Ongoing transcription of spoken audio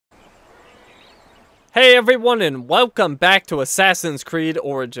Hey everyone, and welcome back to Assassin's Creed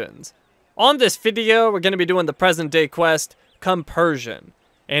Origins. On this video, we're going to be doing the present day quest, Compersion.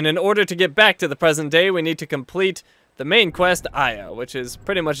 And in order to get back to the present day, we need to complete the main quest, Aya, which is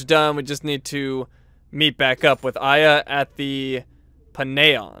pretty much done. We just need to meet back up with Aya at the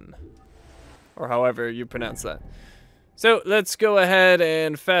Paneon, or however you pronounce that. So let's go ahead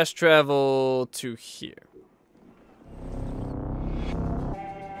and fast travel to here.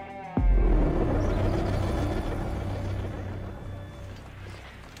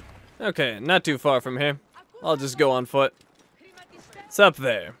 Okay, not too far from here. I'll just go on foot. It's up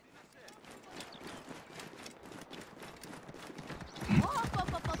there.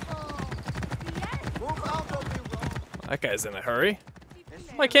 That guy's in a hurry.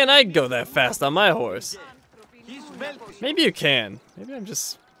 Why can't I go that fast on my horse? Maybe you can. Maybe I'm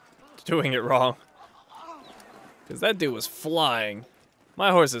just doing it wrong. Because that dude was flying.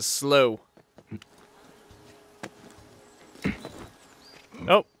 My horse is slow.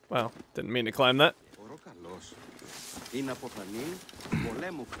 Oh. Well, didn't mean to climb that.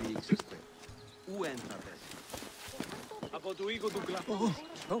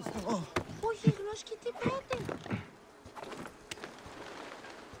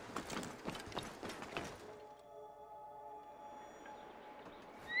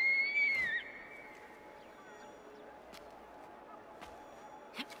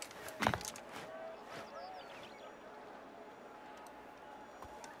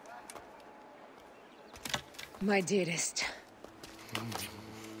 My dearest.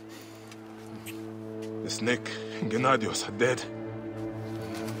 The snake and Gennadios are dead.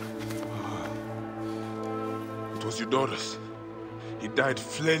 It was Eudoros. He died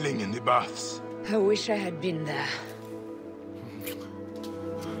flailing in the baths. I wish I had been there.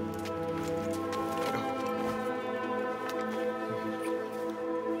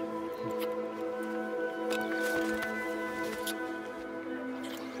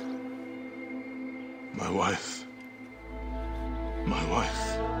 My wife. My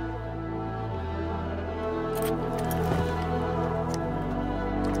wife.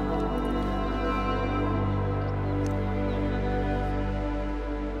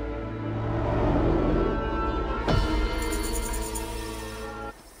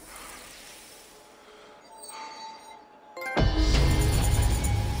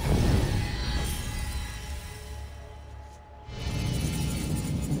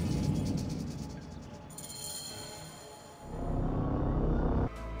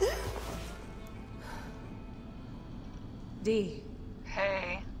 D.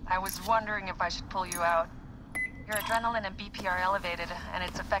 Hey, I was wondering if I should pull you out. Your adrenaline and BP are elevated, and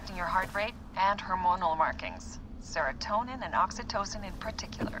it's affecting your heart rate and hormonal markings. Serotonin and oxytocin in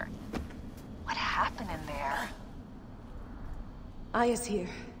particular. What happened in there? Aya's here.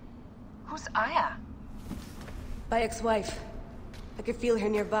 Who's Aya? My ex-wife. I could feel her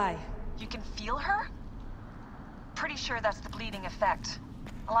nearby. You can feel her? Pretty sure that's the bleeding effect.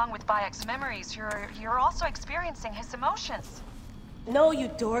 Along with Bayek's memories, you're also experiencing his emotions. No, you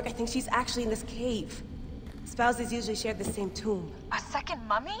dork. I think she's actually in this cave. Spouses usually share the same tomb. A second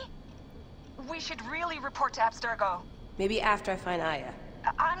mummy? We should really report to Abstergo. Maybe after I find Aya.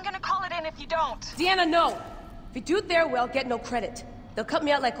 I'm gonna call it in if you don't. Deanna, no! If you do it there, well, get no credit. They'll cut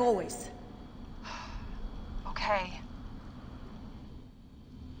me out like always. Okay.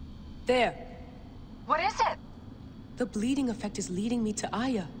 There. What is it? The bleeding effect is leading me to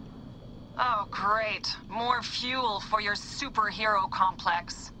Aya. Oh, great. More fuel for your superhero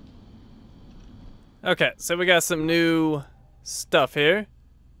complex. Okay, so we got some new stuff here.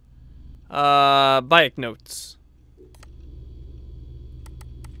 Bike notes.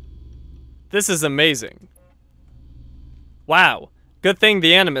 This is amazing. Wow. Good thing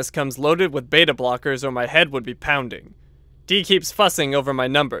the Animus comes loaded with beta blockers or my head would be pounding. D keeps fussing over my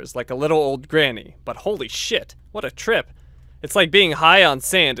numbers like a little old granny, but holy shit, what a trip. It's like being high on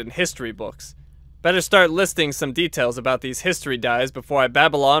sand in history books. Better start listing some details about these history dies before I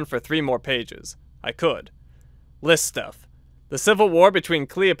babble on for 3 more pages. I could. List stuff. The civil war between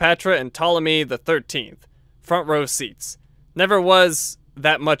Cleopatra and Ptolemy the 13th. Front row seats. Never was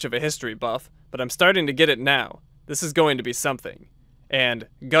that much of a history buff, but I'm starting to get it now. This is going to be something. And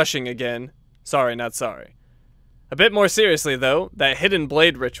gushing again. Sorry, not sorry. A bit more seriously, though, that hidden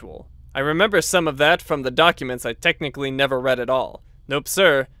blade ritual. I remember some of that from the documents I technically never read at all. Nope,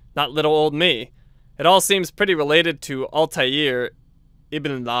 sir. Not little old me. It all seems pretty related to Altair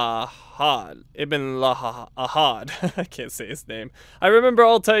Ibn Lahad. I can't say his name. I remember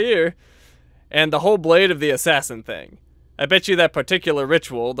Altair. And the whole blade of the assassin thing. I bet you that particular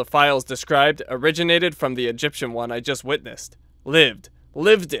ritual the files described originated from the Egyptian one I just witnessed. Lived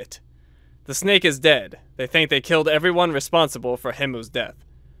it. The snake is dead. They think they killed everyone responsible for Himu's death.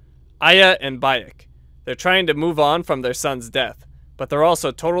 Aya and Bayek. They're trying to move on from their son's death, but they're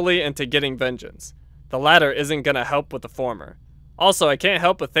also totally into getting vengeance. The latter isn't gonna help with the former. Also, I can't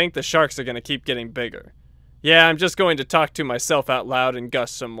help but think the sharks are gonna keep getting bigger. Yeah, I'm just going to talk to myself out loud and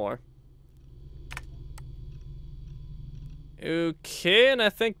gush some more. Okay, and I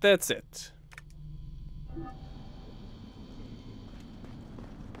think that's it.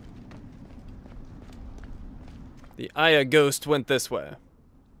 The Aya ghost went this way.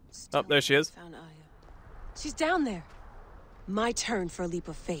 Oh, there she is. Found Aya. She's down there. My turn for a leap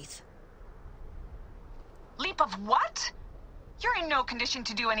of faith. Leap of what? You're in no condition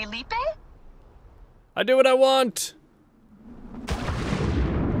to do any leaping. I do what I want.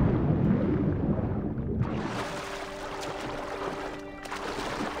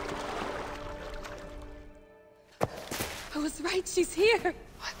 I was right, she's here.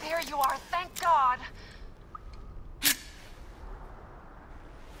 Oh, there you are, thank God.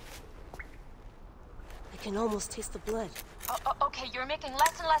 I can almost taste the blood. Okay, you're making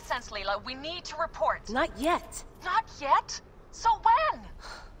less and less sense, Layla. We need to report. Not yet. Not yet? So when?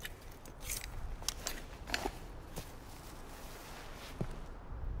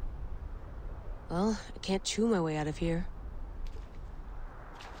 Well, I can't chew my way out of here.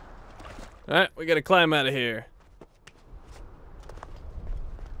 Alright, we gotta climb out of here.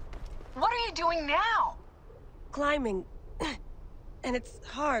 What are you doing now? Climbing. And it's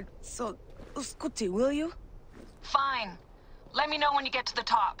hard, so... Scuti, will you? Fine. Let me know when you get to the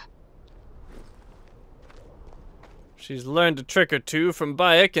top. She's learned a trick or two from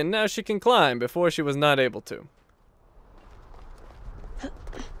Bayek, and now she can climb before she was not able to.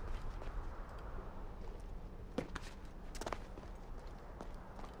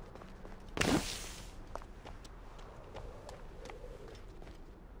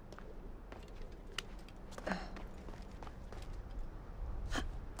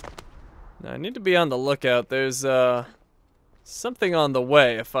 Now, I need to be on the lookout. There's, something on the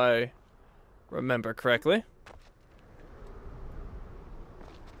way, if I remember correctly.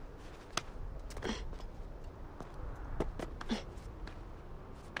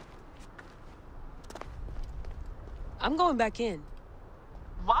 I'm going back in.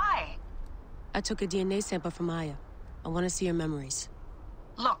 Why? I took a DNA sample from Aya. I want to see her memories.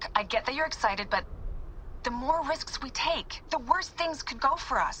 Look, I get that you're excited, but the more risks we take, the worse things could go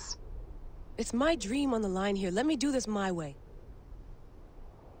for us. It's my dream on the line here. Let me do this my way.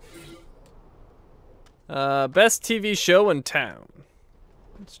 Best TV show in town.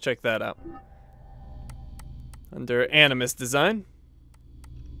 Let's check that out. Under Animus Design.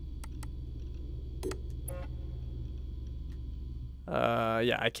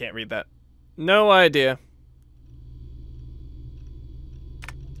 Yeah, I can't read that. No idea.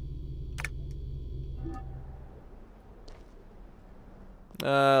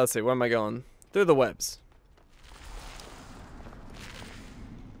 Let's see, where am I going? Through the webs.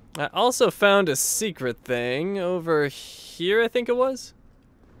 I also found a secret thing over here, I think it was?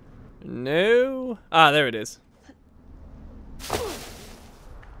 No? Ah, there it is.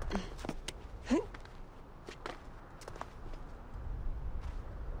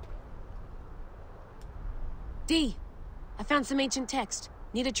 D, I found some ancient text.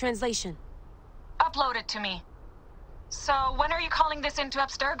 Need a translation. Upload it to me. So, when are you calling this into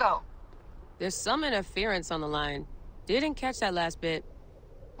Abstergo? There's some interference on the line. Didn't catch that last bit.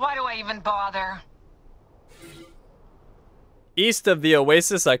 Why do I even bother? East of the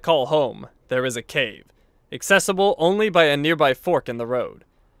oasis I call home, there is a cave, accessible only by a nearby fork in the road.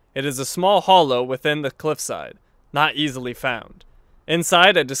 It is a small hollow within the cliffside, not easily found.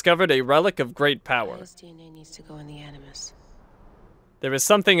 Inside, I discovered a relic of great power. Aya's DNA needs to go in the Animus. There is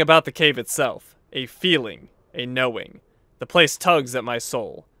something about the cave itself, a feeling, a knowing. The place tugs at my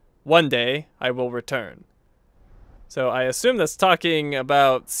soul. One day, I will return. So I assume that's talking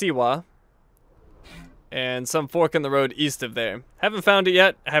about Siwa and some fork in the road east of there. Haven't found it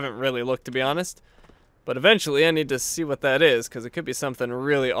yet. I haven't really looked, to be honest. But eventually, I need to see what that is, because it could be something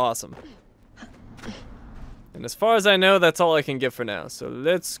really awesome. And as far as I know, that's all I can get for now. So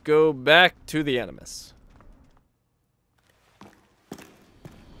let's go back to the Animus.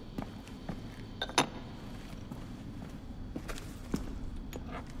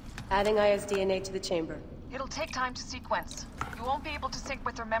 Adding Aya's DNA to the chamber. It'll take time to sequence. You won't be able to sync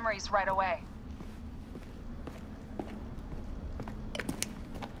with her memories right away.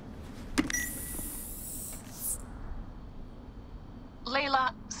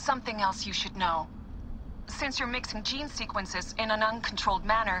 Layla, something else you should know. Since you're mixing gene sequences in an uncontrolled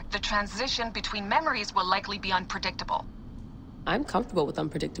manner, the transition between memories will likely be unpredictable. I'm comfortable with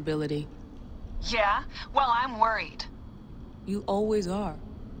unpredictability. Yeah? Well, I'm worried. You always are.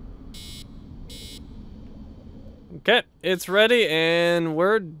 Okay, it's ready, and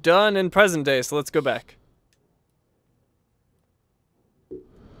we're done in present day, so let's go back.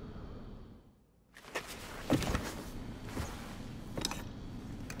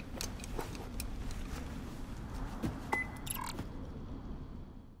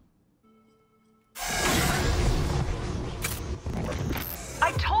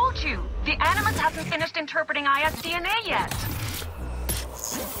 I told you! The Animus hasn't finished interpreting IS DNA yet!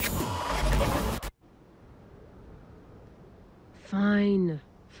 Fine,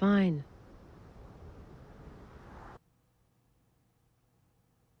 fine.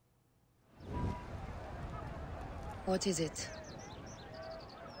 What is it?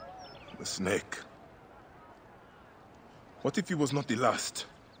 The snake. What if he was not the last?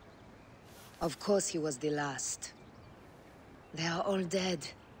 Of course he was the last. They are all dead.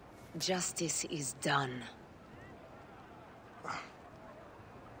 Justice is done.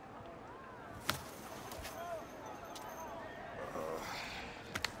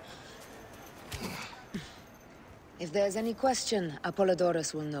 If there's any question,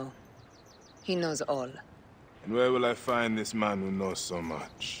 Apollodorus will know. He knows all. And where will I find this man who knows so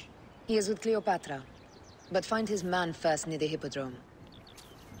much? He is with Cleopatra. But find his man first near the Hippodrome.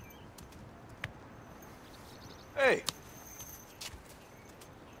 Hey!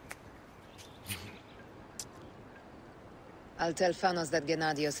 I'll tell Phanos that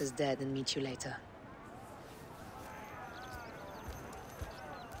Gennadios is dead and meet you later.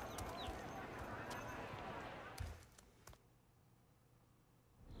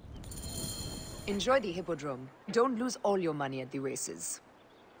 Enjoy the Hippodrome. Don't lose all your money at the races.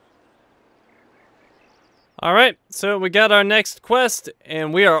 Alright, so we got our next quest,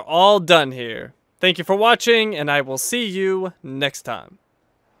 and we are all done here. Thank you for watching, and I will see you next time.